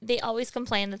they always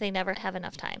complain that they never have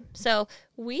enough time. So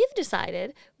we've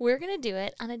decided we're going to do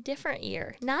it on a different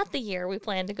year, not the year we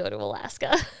plan to go to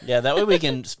Alaska. Yeah, that way we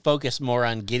can focus more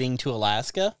on getting to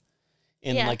Alaska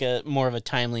in like a more of a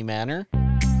timely manner.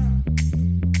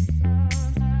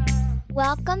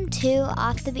 Welcome to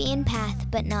Off the Beaten Path,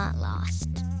 but not lost.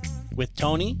 With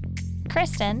Tony,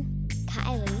 Kristen,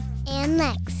 Kylie, and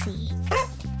Lexi.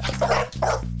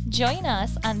 join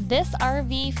us on this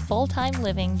RV full-time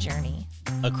living journey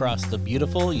across the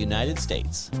beautiful United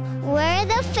States. We're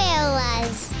the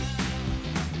fellas.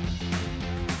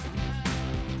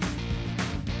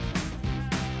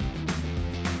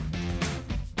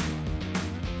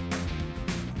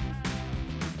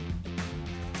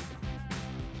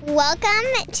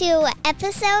 Welcome to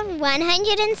episode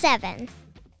 107.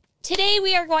 Today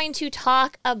we are going to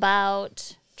talk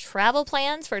about travel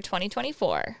plans for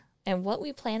 2024 and what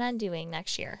we plan on doing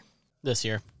next year. This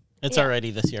year. It's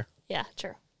already this year. Yeah,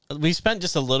 true. We spent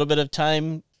just a little bit of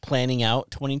time planning out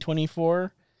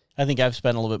 2024. I think I've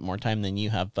spent a little bit more time than you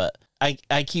have, but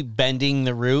I keep bending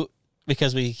the route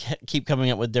because we keep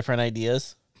coming up with different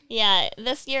ideas. Yeah,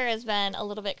 this year has been a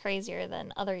little bit crazier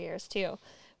than other years too,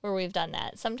 where we've done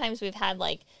that. Sometimes we've had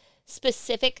like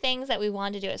specific things that we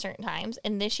want to do at certain times,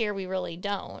 and this year we really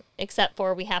don't, except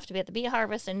for we have to be at the bee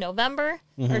harvest in November,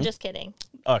 or just kidding,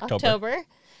 October,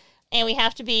 and we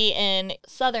have to be in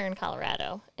southern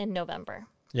Colorado in November.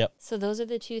 Yep. So those are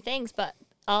the two things, but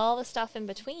all the stuff in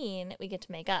between we get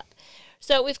to make up.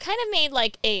 So we've kind of made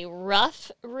like a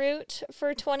rough route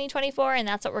for 2024, and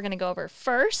that's what we're going to go over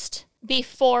first.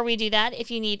 Before we do that, if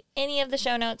you need any of the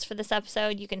show notes for this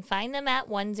episode, you can find them at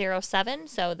 107,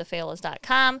 so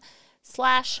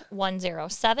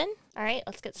thefellas.com/107. All right,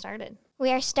 let's get started.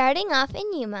 We are starting off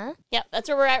in Yuma. Yep, that's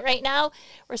where we're at right now.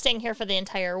 We're staying here for the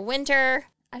entire winter.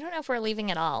 I don't know if we're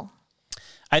leaving at all.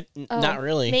 Not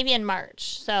really. Maybe in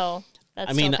March, so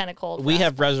that's still kind of cold. We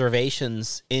have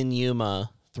reservations in Yuma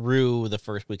through the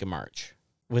first week of March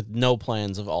with no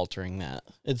plans of altering that.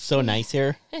 It's so nice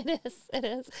here. It is.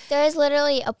 There is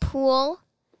literally a pool.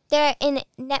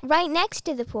 Right next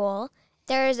to the pool,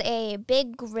 there's a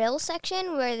big grill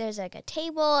section where there's like a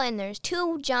table and there's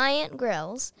two giant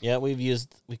grills. Yeah, we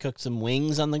cooked some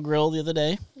wings on the grill the other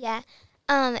day. Yeah.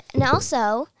 And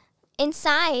also,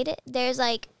 inside, there's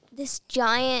like this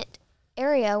giant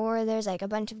area where there's like a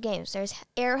bunch of games. There's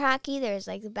air hockey, there's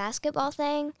like the basketball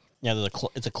thing. Yeah,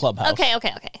 it's a clubhouse. Okay.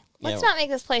 Let's not make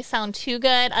this place sound too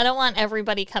good. I don't want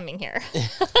everybody coming here.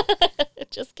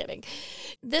 Just kidding.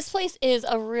 This place is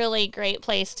a really great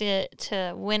place to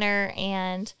winter,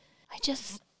 and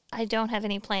I don't have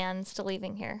any plans to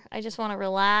leaving here. I just want to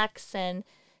relax and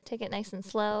take it nice and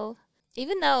slow.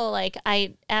 Even though, like,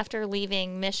 after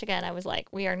leaving Michigan, I was like,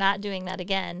 we are not doing that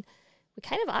again. We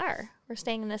kind of are. We're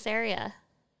staying in this area.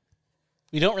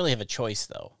 We don't really have a choice,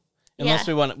 though. Unless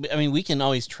we want to, we can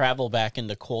always travel back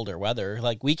into colder weather.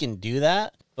 Like, we can do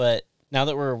that, but now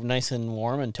that we're nice and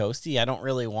warm and toasty, I don't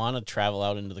really want to travel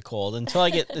out into the cold. Until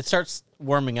it starts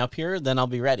warming up here, then I'll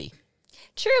be ready.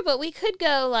 True, but we could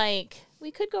go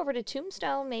over to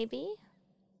Tombstone, maybe.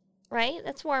 Right?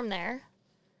 That's warm there.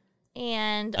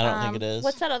 And I don't think it is.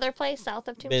 What's that other place south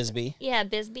of Tombstone? Bisbee. Yeah,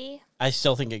 Bisbee. I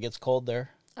still think it gets cold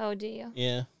there. Oh, do you?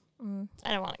 Yeah.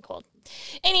 I don't want it cold.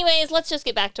 Anyways, let's just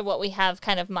get back to what we have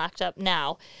kind of mocked up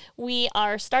now. We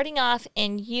are starting off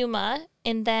in Yuma,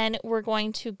 and then we're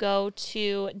going to go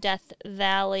to Death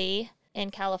Valley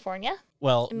in California.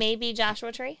 Well, maybe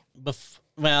Joshua Tree.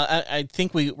 I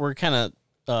think we're kind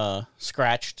of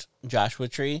scratched Joshua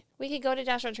Tree. We could go to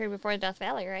Joshua Tree before Death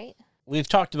Valley, right? We've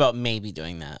talked about maybe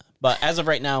doing that, but as of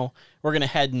right now, we're going to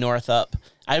head north up.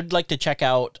 I would like to check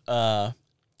out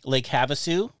Lake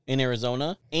Havasu in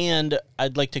Arizona, and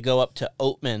I'd like to go up to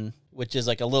Oatman, which is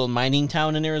like a little mining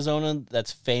town in Arizona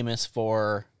that's famous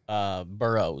for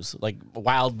burros, like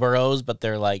wild burros, but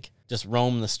they're like just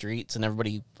roam the streets and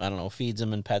everybody, I don't know, feeds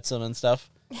them and pets them and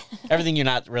stuff. Everything you're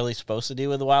not really supposed to do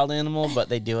with a wild animal, but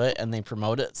they do it and they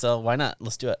promote it, so why not?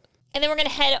 Let's do it. And then we're going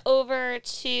to head over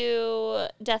to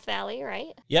Death Valley,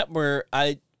 right? Yep,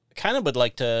 I kind of would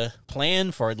like to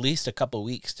plan for at least a couple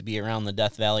weeks to be around the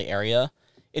Death Valley area.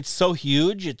 It's so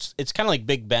huge. It's kind of like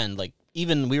Big Bend. Like,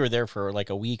 even we were there for like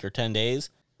a week or 10 days.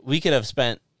 We could have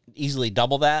spent easily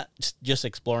double that just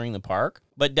exploring the park.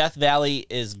 But Death Valley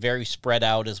is very spread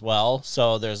out as well.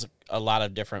 So there's a lot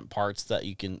of different parts that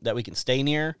we can stay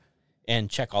near and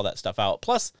check all that stuff out.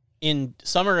 Plus, in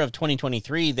summer of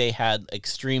 2023, they had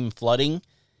extreme flooding,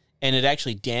 and it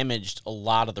actually damaged a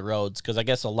lot of the roads because I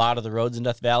guess a lot of the roads in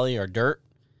Death Valley are dirt.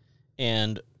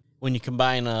 And when you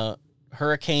combine a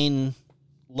hurricane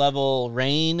level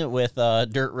rain with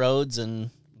dirt roads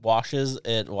and washes,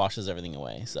 it washes everything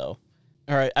away. So,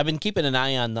 all right, I've been keeping an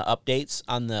eye on the updates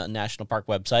on the national park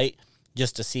website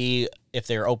just to see if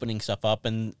they're opening stuff up,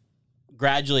 and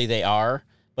gradually they are,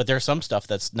 but there's some stuff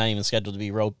that's not even scheduled to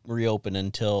be reopened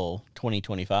until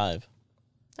 2025.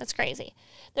 That's crazy.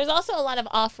 There's also a lot of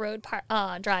off-road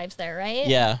drives there, right?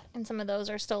 Yeah. And some of those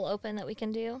are still open that we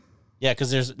can do. Yeah,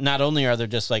 because there's not only are there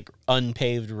just like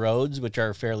unpaved roads, which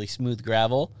are fairly smooth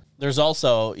gravel, there's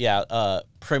also,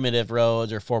 primitive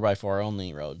roads or 4x4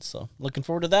 only roads. So looking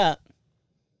forward to that.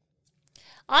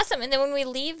 Awesome. And then when we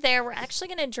leave there, we're actually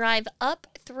going to drive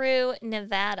up through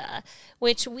Nevada,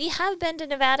 which we have been to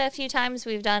Nevada a few times.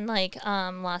 We've done like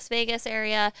Las Vegas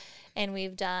area, and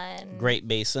we've done Great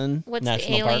Basin what's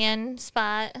National the alien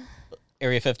spot?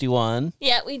 Area 51.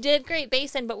 Yeah, we did Great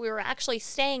Basin, but we were actually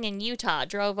staying in Utah,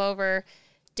 drove over,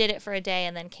 did it for a day,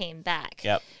 and then came back.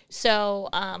 Yep. So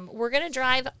we're going to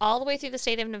drive all the way through the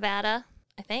state of Nevada,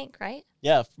 I think, right?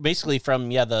 Yeah, basically from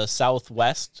the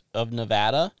southwest of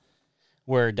Nevada,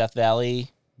 where Death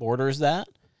Valley borders that,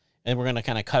 and we're going to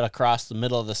kind of cut across the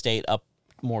middle of the state up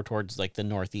more towards like the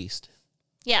northeast.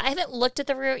 Yeah, I haven't looked at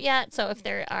the route yet, so if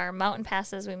there are mountain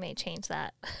passes, we may change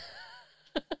that.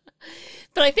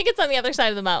 But I think it's on the other side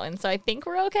of the mountain, so I think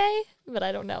we're okay, but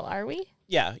I don't know. Are we?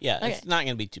 Yeah, Okay. It's not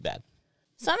going to be too bad.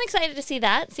 So I'm excited to see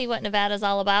that, see what Nevada's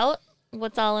all about,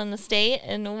 what's all in the state,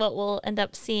 and what we'll end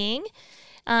up seeing.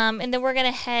 And then we're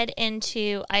going to head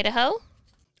into Idaho.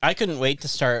 I couldn't wait to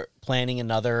start planning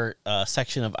another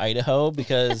section of Idaho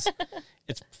because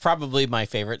it's probably my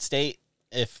favorite state,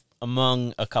 if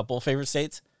among a couple favorite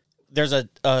states. There's a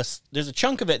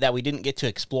chunk of it that we didn't get to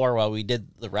explore while we did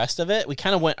the rest of it. We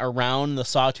kind of went around the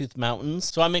Sawtooth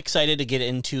Mountains, so I'm excited to get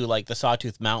into like the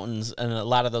Sawtooth Mountains and a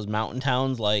lot of those mountain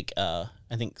towns. Like I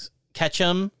think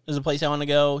Ketchum is a place I want to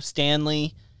go,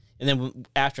 Stanley, and then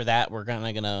after that we're kind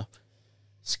of gonna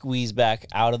squeeze back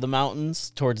out of the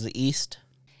mountains towards the east.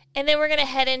 And then we're going to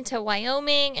head into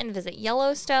Wyoming and visit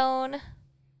Yellowstone,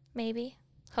 maybe,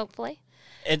 hopefully.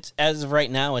 It's as of right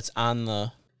now, it's on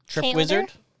the Trip Calendar?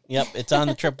 Wizard. Yep, it's on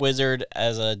the Trip Wizard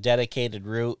as a dedicated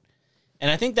route. And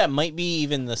I think that might be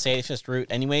even the safest route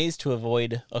anyways to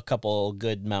avoid a couple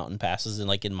good mountain passes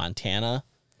in Montana.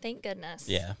 Thank goodness.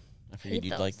 Yeah, I figured Hate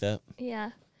you'd those. like that. Yeah.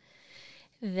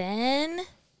 Then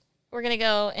we're going to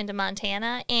go into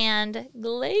Montana and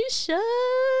Glacier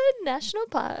National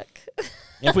Park.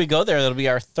 If we go there, that'll be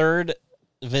our third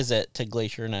visit to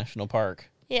Glacier National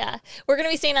Park. Yeah. We're going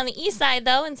to be staying on the east side,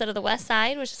 though, instead of the west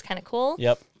side, which is kind of cool.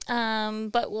 Yep.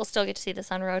 But we'll still get to see the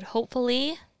Sun Road,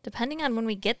 hopefully, depending on when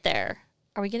we get there.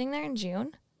 Are we getting there in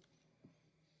June?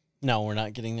 No, we're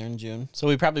not getting there in June. So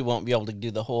we probably won't be able to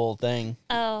do the whole thing.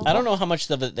 Oh. I don't know how much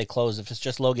of it they close, if it's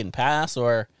just Logan Pass,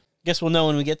 or guess we'll know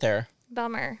when we get there.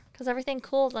 Bummer, because everything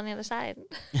cools on the other side.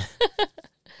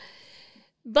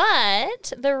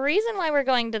 But the reason why we're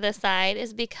going to this side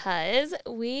is because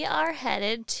we are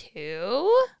headed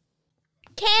to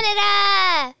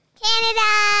Canada!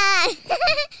 Canada!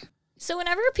 So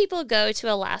whenever people go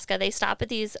to Alaska, they stop at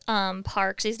these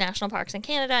parks, these national parks in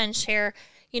Canada, and share,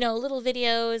 little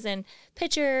videos and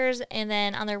pictures. And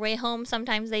then on their way home,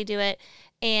 sometimes they do it.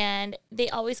 And they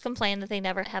always complain that they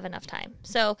never have enough time.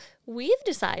 So we've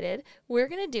decided we're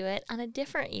going to do it on a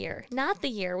different year, not the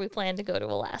year we plan to go to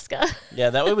Alaska. Yeah,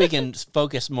 that way we can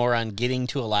focus more on getting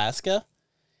to Alaska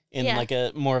in Yeah.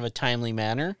 a more of a timely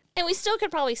manner. And we still could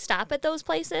probably stop at those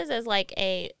places as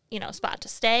a, spot to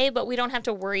stay, but we don't have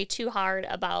to worry too hard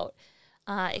about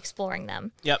exploring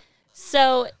them. Yep.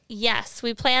 So, yes,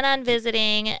 we plan on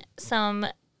visiting some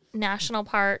national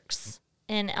parks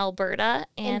in Alberta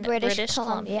and British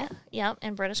Columbia. Yep,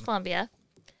 in British Columbia.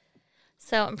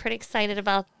 So I'm pretty excited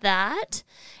about that.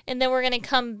 And then we're going to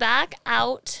come back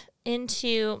out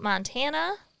into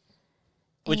Montana.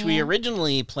 Which we And-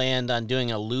 originally planned on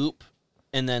doing a loop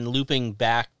and then looping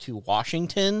back to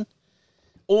Washington,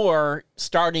 or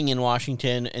starting in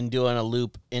Washington and doing a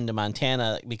loop into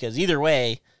Montana, because either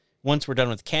way, once we're done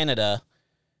with Canada,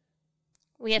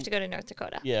 We have to go to North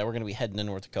Dakota. yeah, we're going to be heading to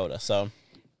North Dakota. So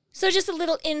just a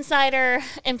little insider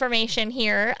information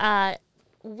here.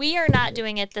 We are not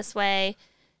doing it this way.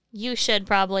 You should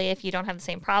probably, if you don't have the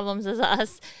same problems as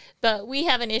us. But we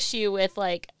have an issue with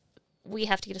we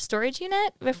have to get a storage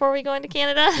unit before we go into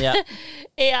Canada. Yeah.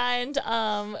 And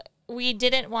we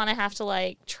didn't want to have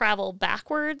to travel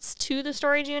backwards to the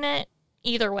storage unit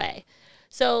either way.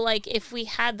 So if we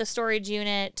had the storage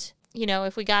unit,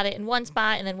 if we got it in one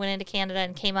spot and then went into Canada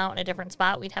and came out in a different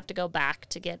spot, we'd have to go back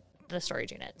to get the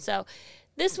storage unit. So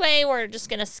this way, we're just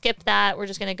going to skip that. We're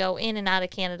just going to go in and out of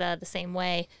Canada the same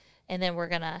way. And then we're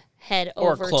going to head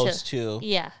or over close to.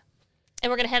 Yeah. And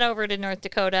we're going to head over to North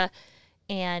Dakota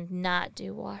and not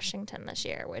do Washington this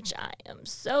year, which I am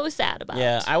so sad about.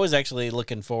 Yeah, I was actually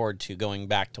looking forward to going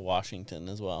back to Washington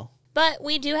as well. But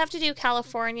we do have to do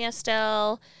California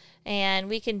still, and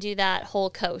we can do that whole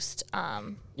coast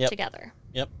together.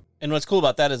 Yep. And what's cool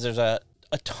about that is there's a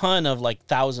ton of like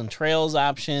Thousand Trails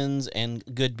options and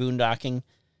good boondocking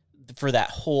for that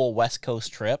whole West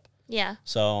Coast trip. Yeah.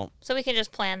 So we can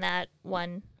just plan that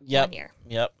one year.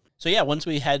 Yep. So yeah, once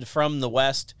we head from the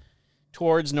west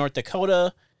towards North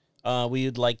Dakota, we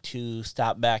would like to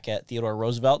stop back at Theodore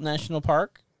Roosevelt National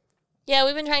Park. Yeah,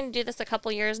 we've been trying to do this a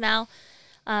couple years now,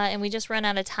 and we just run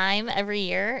out of time every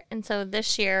year. And so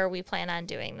this year we plan on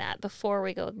doing that before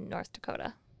we go to North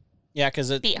Dakota. Yeah,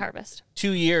 because Beet harvest.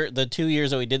 The 2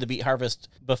 years that we did the beet harvest,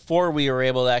 before we were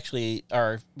able to actually,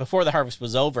 or before the harvest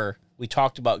was over, we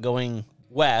talked about going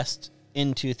west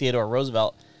into Theodore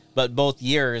Roosevelt. But both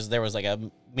years there was like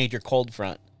a major cold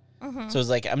front. Mm-hmm. So it's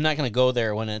like, I'm not going to go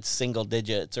there when it's single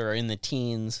digits or in the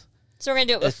teens. So we're going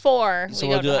to do it before we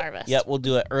go to harvest. Yep, we'll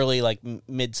do it early, like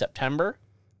mid-September.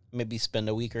 Maybe spend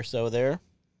a week or so there.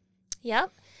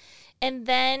 Yep. And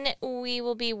then we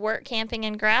will be work camping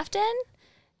in Grafton.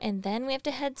 And then we have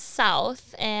to head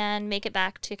south and make it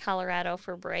back to Colorado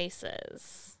for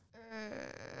braces.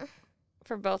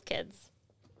 For both kids.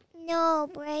 No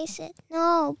braces.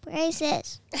 No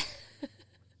braces.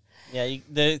 Yeah,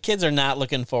 the kids are not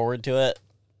looking forward to it.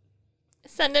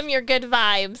 Send them your good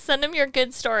vibes. Send them your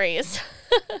good stories.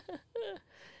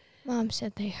 Mom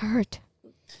said they hurt.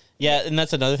 Yeah, and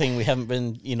that's another thing. We haven't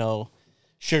been,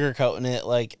 sugarcoating it.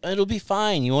 Like, it'll be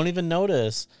fine. You won't even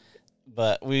notice.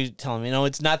 But we tell them,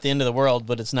 it's not the end of the world,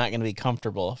 but it's not going to be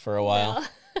comfortable for a while.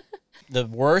 No. The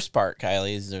worst part,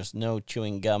 Kylie, is there's no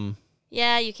chewing gum.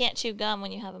 Yeah, you can't chew gum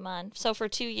when you have them on. So for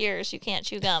 2 years, you can't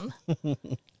chew gum.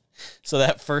 So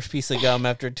that first piece of gum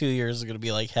after 2 years is going to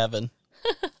be like heaven.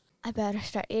 I better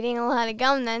start eating a lot of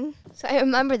gum then, so I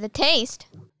remember the taste.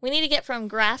 We need to get from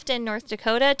Grafton, North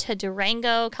Dakota to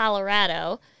Durango,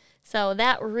 Colorado. So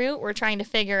that route we're trying to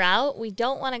figure out. We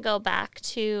don't want to go back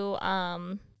to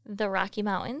the Rocky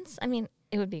Mountains. I mean,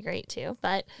 it would be great too,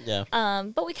 but yeah.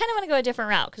 But we kind of want to go a different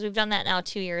route because we've done that now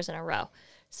 2 years in a row.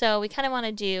 So we kind of want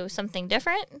to do something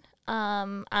different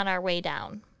on our way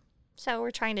down. So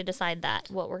we're trying to decide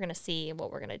what we're going to see and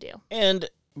what we're going to do. And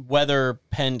weather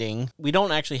pending, we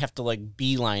don't actually have to like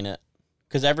beeline it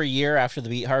because every year after the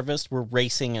beet harvest, we're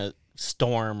racing a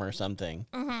storm or something.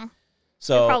 Mm-hmm.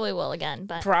 So we probably will again,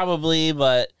 but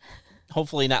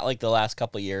hopefully not like the last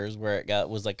couple of years where it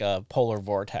was like a polar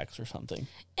vortex or something.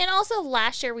 And also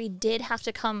last year we did have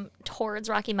to come towards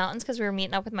Rocky Mountains because we were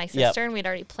meeting up with my sister and we'd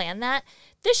already planned that.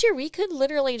 This year we could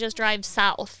literally just drive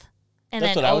south and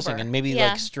That's then what over. I was thinking. Maybe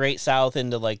like straight south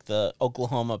into like the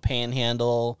Oklahoma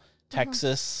Panhandle,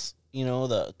 Texas,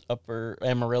 the upper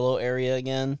Amarillo area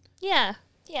again. Yeah.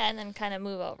 Yeah, and then kind of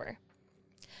move over.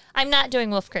 I'm not doing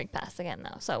Wolf Creek Pass again,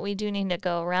 though, so we do need to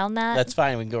go around that. That's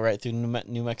fine. We can go right through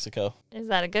New Mexico. Is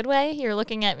that a good way? You're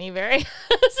looking at me very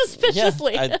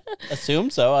suspiciously. Yeah, I assume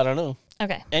so. I don't know.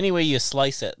 Okay. Any way you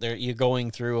slice it, you're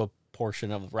going through a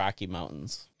portion of Rocky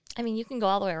Mountains. I mean, you can go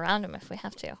all the way around them if we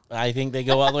have to. I think they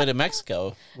go all the way to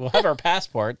Mexico. We'll have our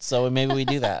passports, so maybe we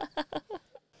do that.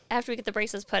 After we get the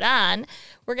braces put on,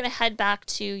 we're going to head back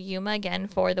to Yuma again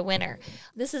for the winter.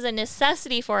 This is a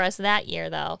necessity for us that year,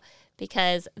 though,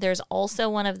 because there's also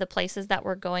one of the places that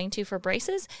we're going to for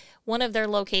braces. One of their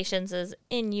locations is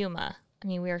in Yuma. I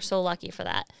mean, we are so lucky for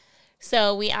that.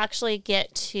 So we actually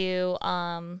get to,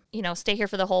 stay here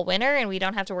for the whole winter, and we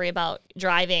don't have to worry about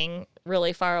driving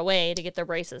really far away to get their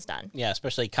braces done. Yeah,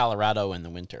 especially Colorado in the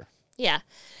winter. Yeah.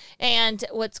 And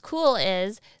what's cool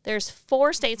is there's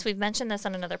 4 states. We've mentioned this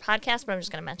on another podcast, but I'm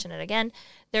just going to mention it again.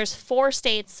 There's 4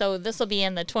 states, so this will be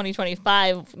in the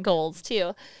 2025 goals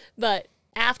too. But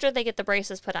after they get the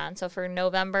braces put on, so for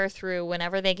November through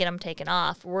whenever they get them taken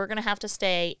off, we're going to have to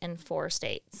stay in 4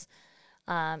 states.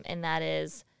 And that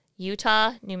is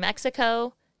Utah, New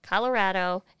Mexico,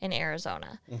 Colorado, and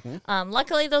Arizona. Mm-hmm.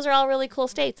 Luckily, those are all really cool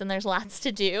states, and there's lots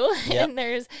to do. Yep. And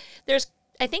there's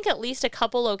I think at least a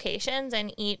couple locations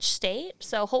in each state.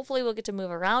 So hopefully we'll get to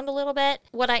move around a little bit.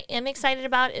 What I am excited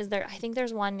about is I think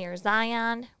there's one near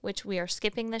Zion, which we are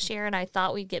skipping this year. And I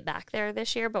thought we'd get back there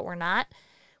this year, but we're not.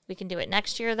 We can do it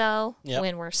next year though,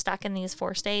 when we're stuck in these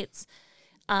 4 states.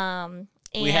 We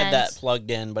had that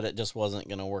plugged in, but it just wasn't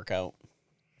going to work out.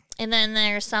 And then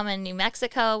there's some in New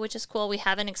Mexico, which is cool. We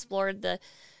haven't explored the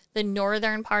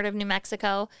northern part of New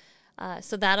Mexico.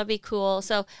 So that'll be cool.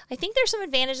 So I think there's some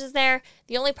advantages there.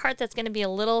 The only part that's going to be a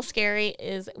little scary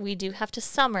is we do have to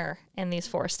summer in these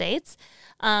 4 states.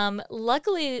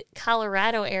 Luckily,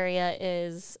 Colorado area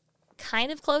is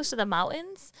kind of close to the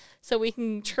mountains, so we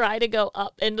can try to go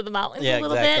up into the mountains Yeah, a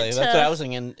little exactly. bit. That's what I was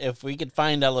thinking. If we could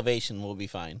find elevation, we'll be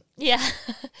fine. Yeah,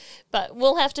 but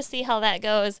we'll have to see how that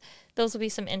goes. Those will be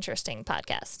some interesting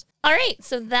podcasts. All right,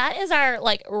 so that is our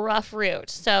like rough route.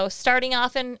 So starting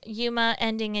off in Yuma,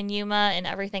 ending in Yuma, and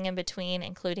everything in between,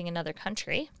 including another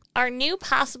country. Our new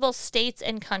possible states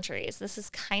and countries. This is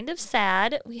kind of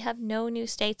sad. We have no new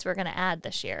states we're going to add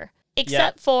this year,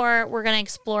 except for we're going to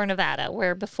explore Nevada,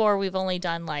 where before we've only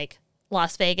done like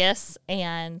Las Vegas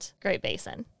and Great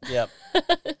Basin. Yep.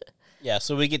 Yeah,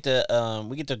 so we get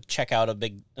to check out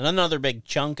another big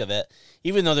chunk of it,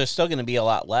 even though there's still going to be a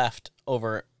lot left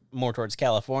over more towards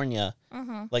California,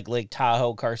 like Lake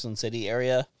Tahoe, Carson City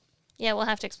area. Yeah, we'll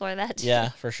have to explore that too. Yeah,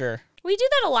 for sure. We do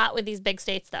that a lot with these big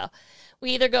states, though.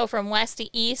 We either go from west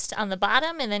to east on the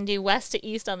bottom and then do west to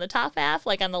east on the top half,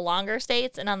 like on the longer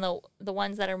states, and on the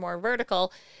ones that are more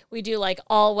vertical, we do like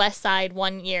all west side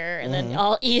one year and then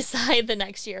all east side the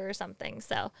next year or something.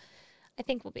 So I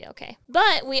think we'll be okay.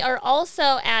 But we are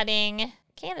also adding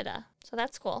Canada, so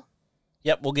that's cool.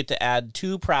 Yep, we'll get to add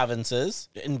 2 provinces,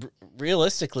 and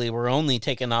realistically, we're only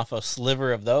taking off a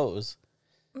sliver of those,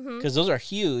 because those are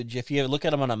huge. If you look at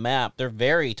them on a map, they're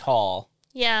very tall.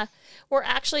 Yeah, we're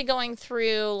actually going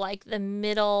through like the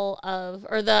middle of,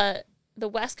 or the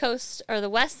west coast, or the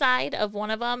west side of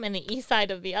one of them and the east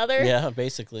side of the other. Yeah,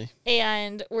 basically.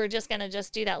 And we're just going to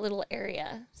just do that little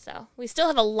area. So we still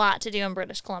have a lot to do in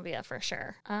British Columbia for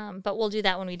sure. But we'll do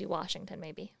that when we do Washington,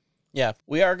 maybe. Yeah,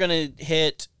 we are going to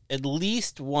hit at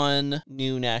least one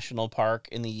new national park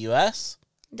in the U.S.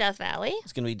 Death Valley.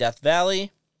 It's going to be Death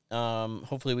Valley.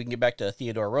 Hopefully we can get back to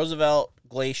Theodore Roosevelt,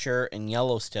 Glacier, and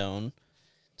Yellowstone.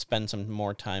 Spend some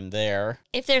more time there.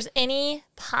 If there's any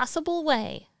possible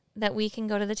way that we can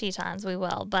go to the Tetons, we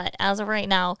will. But as of right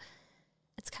now,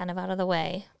 it's kind of out of the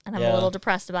way, and I'm a little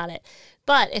depressed about it.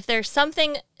 But if there's some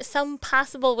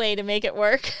possible way to make it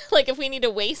work, like if we need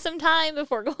to waste some time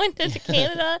before going to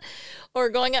Canada or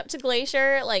going up to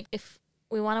Glacier, like if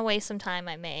we want to waste some time,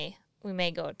 we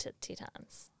may go to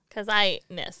Tetons, because I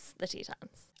miss the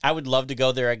Tetons. I would love to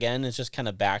go there again. It's just kind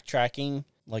of backtracking,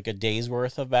 like a day's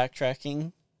worth of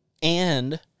backtracking.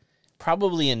 And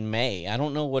probably in May. I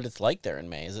don't know what it's like there in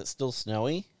May. Is it still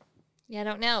snowy? Yeah, I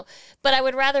don't know. But I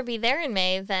would rather be there in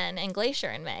May than in Glacier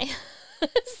in May.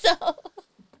 So.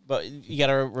 But you got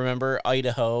to remember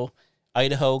Idaho.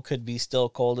 Idaho could be still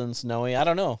cold and snowy. I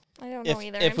don't know. I don't know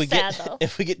either. I'm sad, though.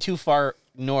 If we get too far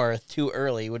north too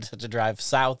early, we'll just have to drive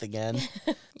south again.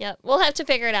 Yep, we'll have to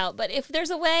figure it out. But if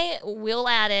there's a way, we'll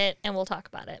add it and we'll talk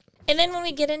about it. And then when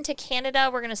we get into Canada,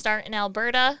 we're going to start in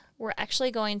Alberta. We're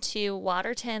actually going to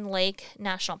Waterton Lake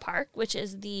National Park, which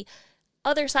is the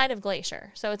other side of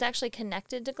Glacier. So it's actually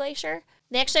connected to Glacier.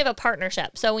 They actually have a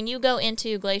partnership. So when you go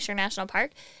into Glacier National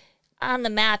Park, on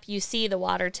the map, you see the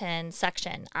Waterton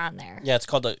section on there. Yeah, it's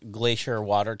called the Glacier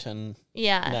Waterton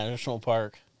National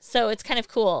Park. So it's kind of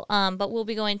cool. But we'll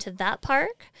be going to that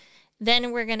park.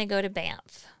 Then we're going to go to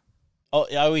Banff. Oh,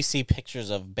 I always see pictures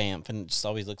of Banff, and it just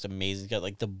always looks amazing. It's got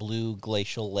like the blue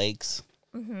glacial lakes,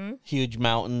 huge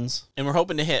mountains. And we're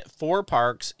hoping to hit 4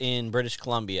 parks in British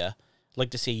Columbia. I'd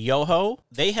like to see Yoho.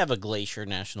 They have a Glacier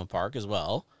National Park as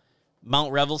well.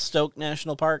 Mount Revelstoke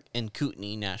National Park and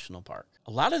Kootenay National Park.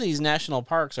 A lot of these national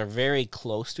parks are very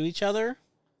close to each other.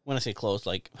 When I say close,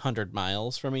 like 100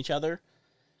 miles from each other.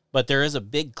 But there is a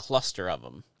big cluster of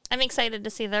them. I'm excited to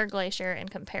see their glacier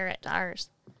and compare it to ours.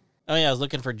 Oh, yeah, I was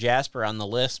looking for Jasper on the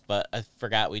list, but I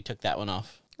forgot we took that one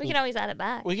off. We can always add it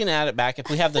back. We can add it back if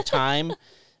we have the time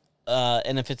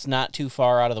and if it's not too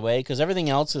far out of the way, because everything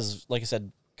else is, like I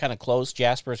said, kind of close.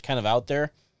 Jasper is kind of out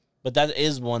there, but that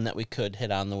is one that we could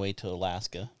hit on the way to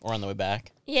Alaska or on the way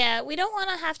back. Yeah, we don't want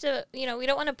to have to, we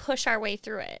don't want to push our way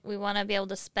through it. We want to be able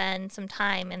to spend some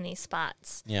time in these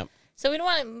spots. Yep. So we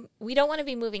don't want to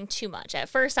be moving too much. At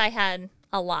first I had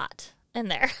a lot in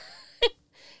there.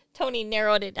 Tony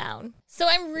narrowed it down. So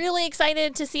I'm really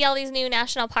excited to see all these new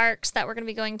national parks that we're going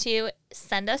to be going to.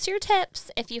 Send us your tips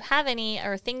if you have any,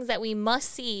 or things that we must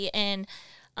see in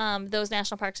those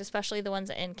national parks, especially the ones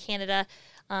in Canada.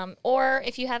 Or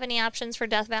if you have any options for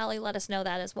Death Valley, let us know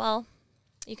that as well.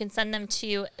 You can send them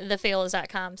to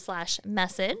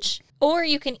thefaolas.com/message, or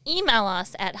you can email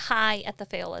us at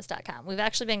hi@thefaolas.com. We've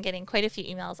actually been getting quite a few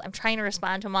emails. I'm trying to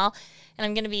respond to them all, and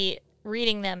I'm going to be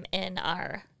reading them in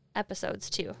our episodes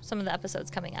too, some of the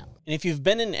episodes coming up. And if you've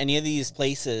been in any of these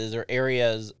places or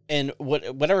areas, and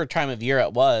whatever time of year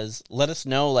it was, let us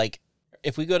know. Like,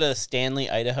 if we go to Stanley,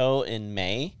 Idaho in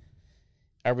May,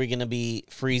 are we going to be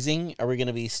freezing? Are we going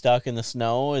to be stuck in the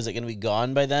snow? Is it going to be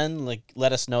gone by then? Like,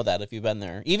 let us know that if you've been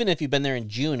there. Even if you've been there in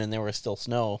June and there was still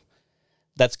snow,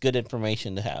 that's good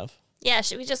information to have. Yeah,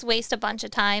 should we just waste a bunch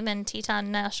of time in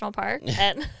Teton National Park and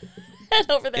head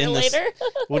over there In the later?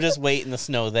 We'll just wait in the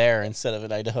snow there instead of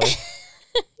in Idaho.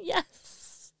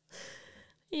 Yes.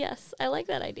 Yes, I like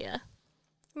that idea.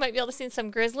 Might be able to see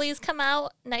some grizzlies come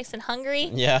out, nice and hungry.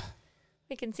 Yeah.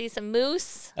 We can see some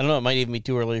moose. I don't know. It might even be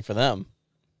too early for them.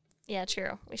 Yeah,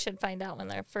 true. We should find out when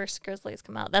their first grizzlies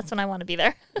come out. That's when I want to be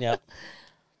there. Yep.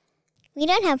 We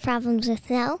don't have problems with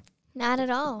snow. Not at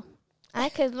all. I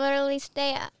could literally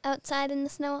stay outside in the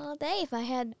snow all day if I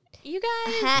had You a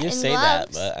guys, hat You and say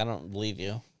gloves. that, but I don't believe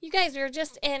you. we were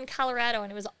just in Colorado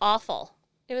and it was awful.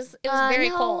 It was very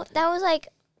no, cold. That was like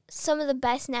some of the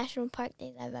best national park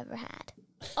days I've ever had.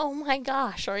 Oh my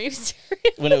gosh, are you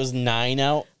serious? When it was 9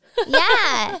 out.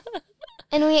 Yeah.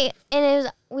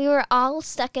 We were all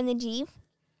stuck in the Jeep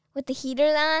with the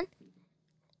heaters on.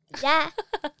 Yeah.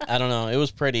 I don't know. It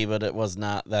was pretty, but it was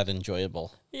not that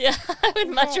enjoyable. Yeah, I would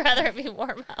much rather it be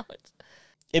warm out.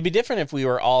 It'd be different if we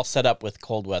were all set up with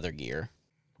cold weather gear,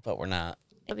 but we're not.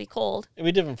 It'll be cold. It'd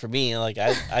be different for me. Like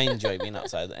I enjoy being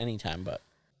outside anytime, but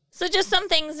So just some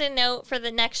things to note for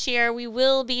the next year. We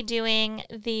will be doing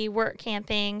the work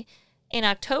camping in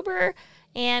October,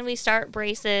 and we start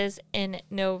braces in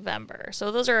November.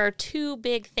 So those are our two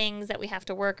big things that we have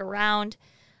to work around.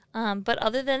 But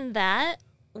other than that,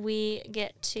 we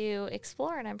get to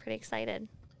explore, and I'm pretty excited.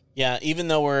 yeah. Even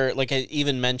though we're like I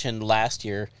even mentioned last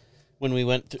year when we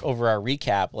went over our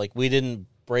recap, like we didn't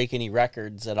break any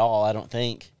records at all. I don't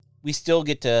think we still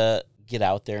get to get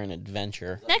out there and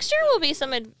adventure. Next year will be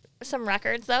some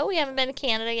records, though. We haven't been to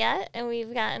Canada yet, and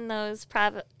we've gotten those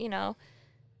private,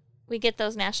 we get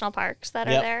those national parks that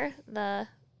are Yep. there. The,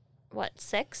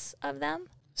 6 of them?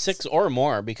 6 or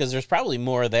more, because there's probably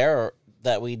more there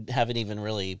that we haven't even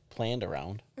really planned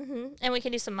around. Mm-hmm. And we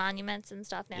can do some monuments and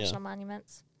stuff, national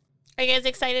monuments. Are you guys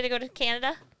excited to go to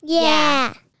Canada?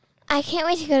 Yeah. I can't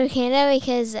wait to go to Canada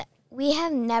because we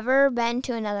have never been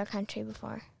to another country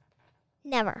before.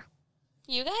 Never.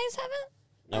 You guys haven't?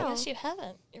 Nope. I guess you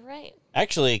haven't. You're right.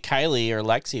 Actually, Kylie or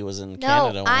Lexi was in No,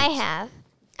 Canada once. I have.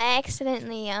 I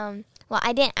accidentally,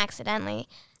 I didn't accidentally.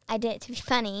 I did it to be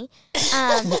funny. But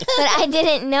I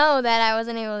didn't know that I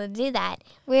wasn't able to do that.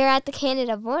 We were at the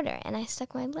Canada border, and I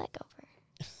stuck my leg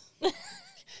over.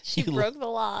 She You broke the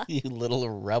law. You little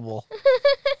rebel.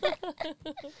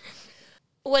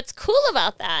 What's cool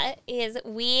about that is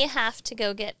we have to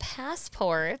go get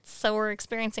passports. So we're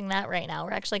experiencing that right now.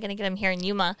 We're actually going to get them here in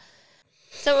Yuma.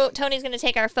 So Tony's going to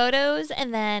take our photos,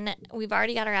 and then we've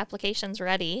already got our applications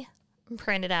ready and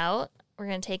printed out. We're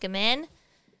going to take them in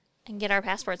and get our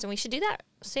passports. And we should do that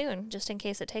soon, just in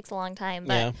case it takes a long time.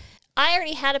 But Yeah. I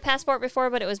already had a passport before,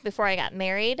 but it was before I got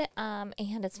married. And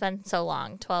it's been so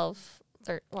long, 12,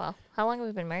 13, well, how long have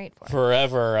we been married for?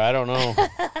 Forever. I don't know.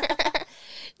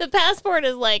 The passport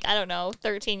is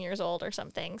 13 years old or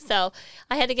something. So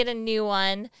I had to get a new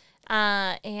one.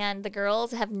 And the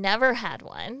girls have never had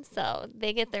one. So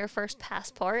they get their first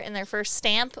passport and their first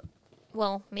stamp.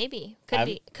 Well, maybe.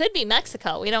 Could be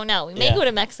Mexico. We don't know. We may Yeah. go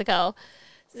to Mexico.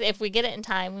 If we get it in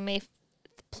time, we may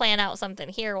plan out something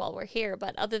here while we're here.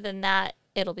 But other than that,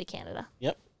 it'll be Canada.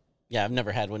 Yep. Yeah, I've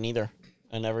never had one either.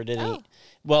 I never did Oh. any.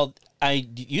 Well,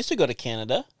 used to go to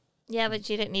Canada, Yeah, but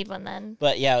you didn't need one then.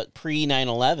 but yeah, pre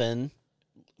 9/11,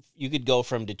 you could go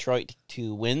from Detroit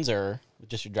to Windsor with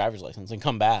just your driver's license and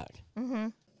come back.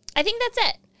 I think that's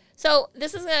it. So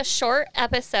this is a short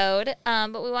episode,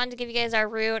 but we wanted to give you guys our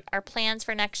route, our plans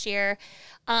for next year,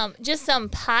 just some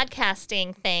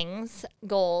podcasting things,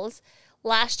 goals.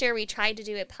 Last year we tried to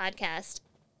do a podcast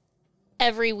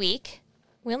every week.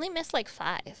 We only missed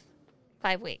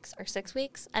 5 weeks or 6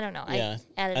 weeks. I don't know. Yeah,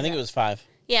 I added I think up. it was 5.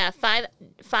 Yeah,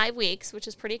 five weeks, which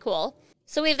is pretty cool.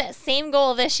 So we have that same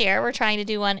goal this year. We're trying to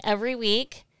do one every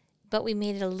week, but we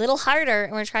made it a little harder,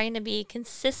 and we're trying to be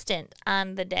consistent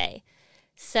on the day.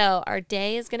 So our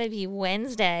day is going to be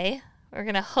Wednesday. We're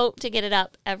going to hope to get it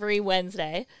up every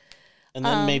Wednesday. And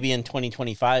then maybe in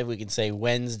 2025 we could say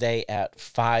Wednesday at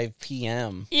 5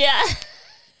 p.m. Yeah.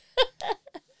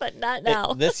 But not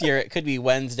now. This year it could be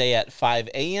Wednesday at 5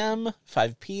 a.m.,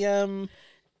 5 p.m.,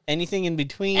 anything in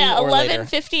between At or later.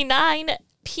 11:59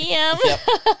 p.m. Yep.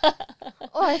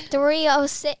 Or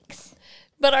 3:06.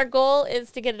 But our goal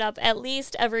is to get it up at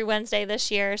least every Wednesday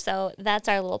this year. So that's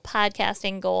our little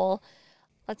podcasting goal.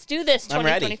 Let's do this, I'm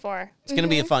ready. 2024. It's going to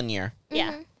be a fun year.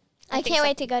 Yeah. I think can't so.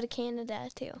 wait to go to Canada,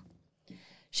 too.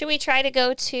 Should we try to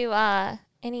go to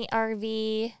any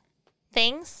RV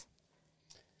things?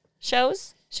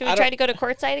 Shows? Should we I try don't- to go to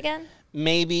Quartzsite again?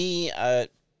 Maybe I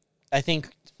think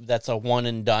that's a one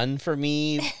and done for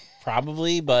me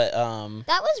probably, but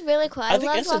That was really cool. I I think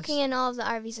loved it's- walking in all of the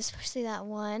RVs, especially that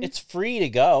one. it's free to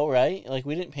go, right? Like,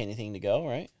 we didn't pay anything to go,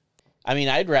 right? I mean,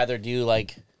 I'd rather do,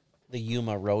 like, the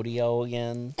Yuma Rodeo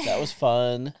again. That was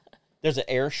fun. There's an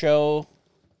air show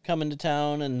coming to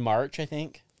town in March, I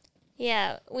think.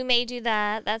 Yeah, we may do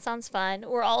that. That sounds fun.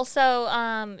 We're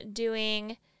also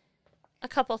doing a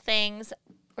couple things.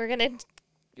 We're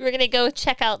gonna go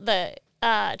check out the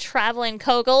traveling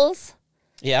Kogels.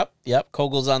 Yep.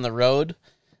 Kogel's on the road.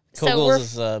 So Kogel's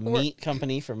is a meat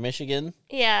company from Michigan.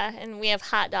 Yeah, and we have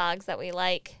hot dogs that we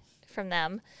like from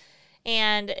them.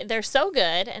 And they're so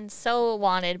good and so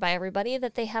wanted by everybody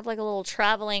that they have like a little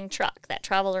traveling truck that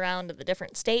travels around to the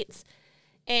different states.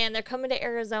 And they're coming to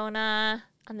Arizona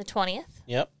on the 20th.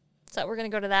 Yep. So we're going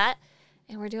to go to that.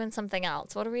 And we're doing something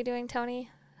else. What are we doing, Tony?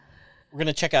 We're going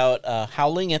to check out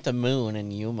Howling at the Moon in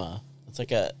Yuma. It's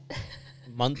like a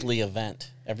monthly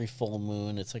event. Every full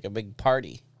moon, it's like a big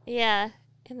party. Yeah,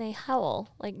 and they howl.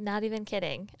 Like, not even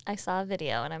kidding. I saw a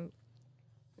video and I'm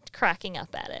cracking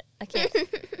up at it.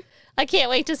 I can't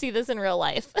wait to see this in real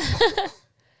life.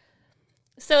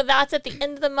 So that's at the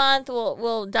end of the month.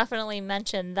 We'll definitely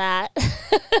mention that.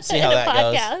 See how in the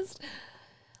that goes. podcast.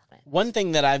 One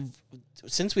thing that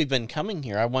since we've been coming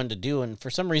here, I wanted to do, and for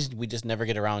some reason we just never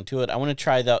get around to it. I want to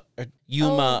try the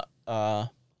Yuma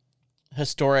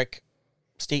Historic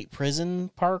State Prison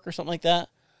Park or something like that.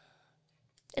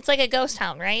 It's like a ghost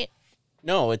town, right?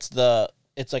 No, it's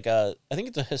like I think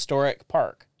it's a historic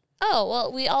park. Oh,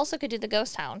 well, we also could do the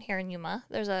ghost town here in Yuma.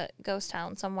 There's a ghost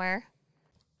town somewhere.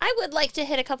 I would like to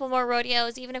hit a couple more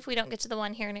rodeos, even if we don't get to the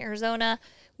one here in Arizona.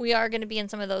 We are going to be in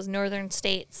some of those northern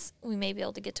states. We may be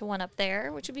able to get to one up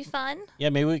there, which would be fun. Yeah,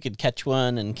 maybe we could catch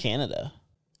one in Canada.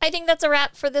 I think that's a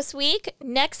wrap for this week.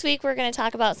 Next week, we're going to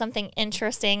talk about something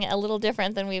interesting, a little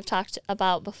different than we've talked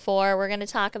about before. We're going to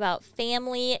talk about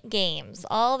family games,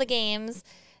 all the games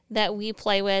that we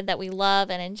play with, that we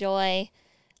love and enjoy,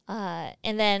 and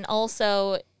then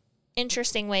also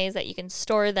interesting ways that you can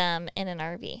store them in an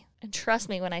RV. And trust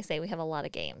me when I say we have a lot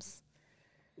of games.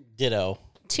 Ditto.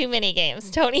 Too many games.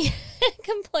 Tony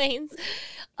complains.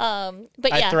 But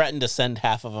yeah. I threatened to send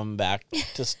half of them back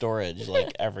to storage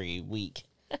like every week.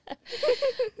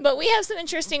 But we have some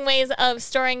interesting ways of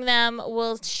storing them.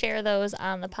 We'll share those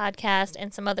on the podcast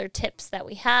and some other tips that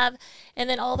we have. And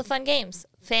then all the fun games.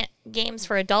 Games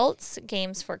for adults,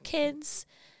 games for kids.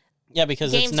 Yeah,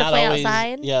 because Games it's to not play always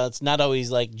outside. Yeah, it's not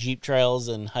always like Jeep trails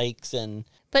and hikes and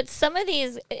But some of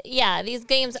these, these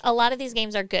games, a lot of these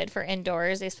games are good for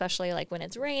indoors, especially like when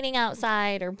it's raining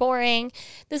outside or boring.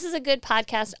 This is a good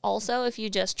podcast also if you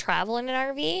just travel in an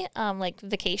RV, like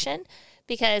vacation,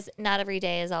 because not every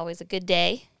day is always a good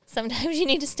day. Sometimes you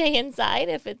need to stay inside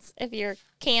if you're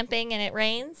camping and it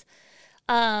rains.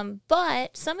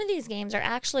 But some of these games are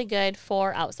actually good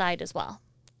for outside as well.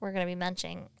 We're going to be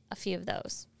mentioning a few of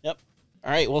those. Yep.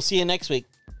 All right, we'll see you next week.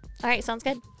 All right, sounds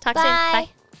good. Talk Bye.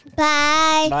 soon. Bye.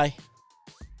 Bye. Bye.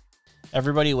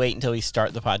 Everybody wait until we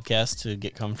start the podcast to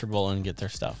get comfortable and get their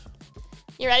stuff.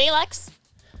 You ready, Lex?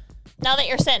 Now that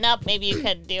you're sitting up, maybe you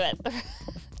could do it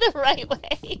the right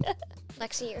way.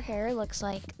 Lexi, your hair looks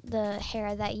like the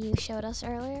hair that you showed us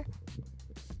earlier.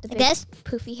 The Like big this?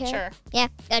 poofy hair. Sure. Yeah,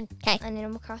 good. Okay. On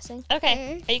Animal Crossing.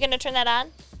 Okay. Are you going to turn that on?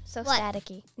 So What?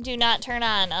 staticky. Do not turn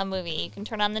on a movie. You can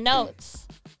turn on the notes.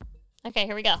 Okay,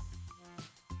 here we go.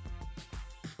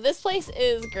 This place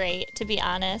is great, to be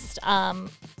honest.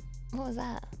 What was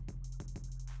that?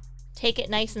 Take it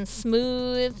nice and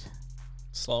smooth.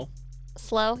 Slow.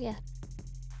 Slow, yeah.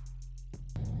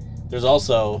 There's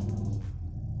also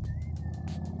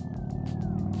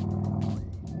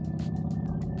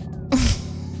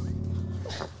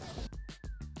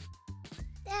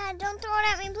Dad, don't throw it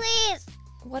at me, please.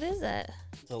 What is it?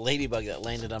 the ladybug that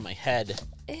landed on my head.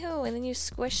 Ew, and then you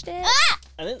squished it?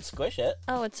 I didn't squish it.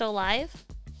 Oh, it's still live?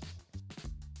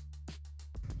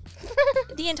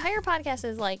 The entire podcast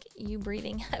is like you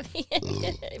breathing heavy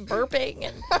and burping.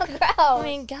 And, Oh, I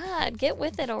mean, God, get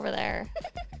with it over there.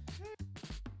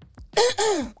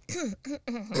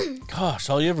 Gosh,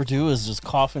 all you ever do is just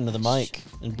cough into the mic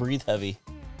and breathe heavy.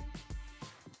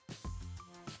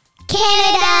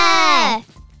 Canada!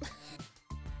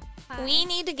 We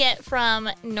need to get from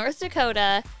North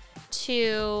Dakota to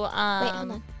Wait,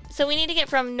 hold on. so we need to get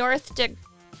from North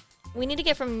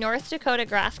Dakota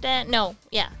Grafton. No,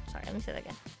 yeah. Sorry, let me say that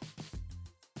again.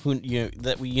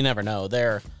 You never know.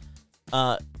 They're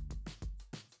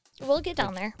We'll get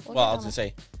down there. well, I was gonna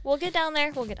say. We'll get down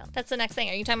there. We'll get down. That's the next thing.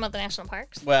 Are you talking about the national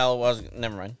parks? Well,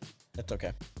 never mind. That's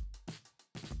okay.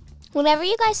 Whenever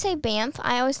you guys say Banff,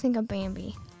 I always think of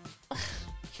Bambi.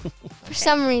 For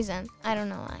some reason. I don't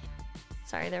know why.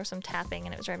 Sorry, there was some tapping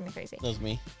and it was driving me crazy. That was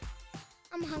me.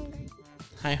 I'm hungry.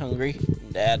 Hi, hungry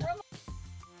Dad.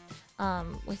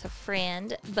 With a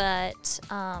friend, but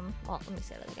well, let me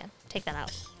say that again. Take that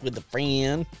out. With the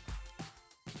friend.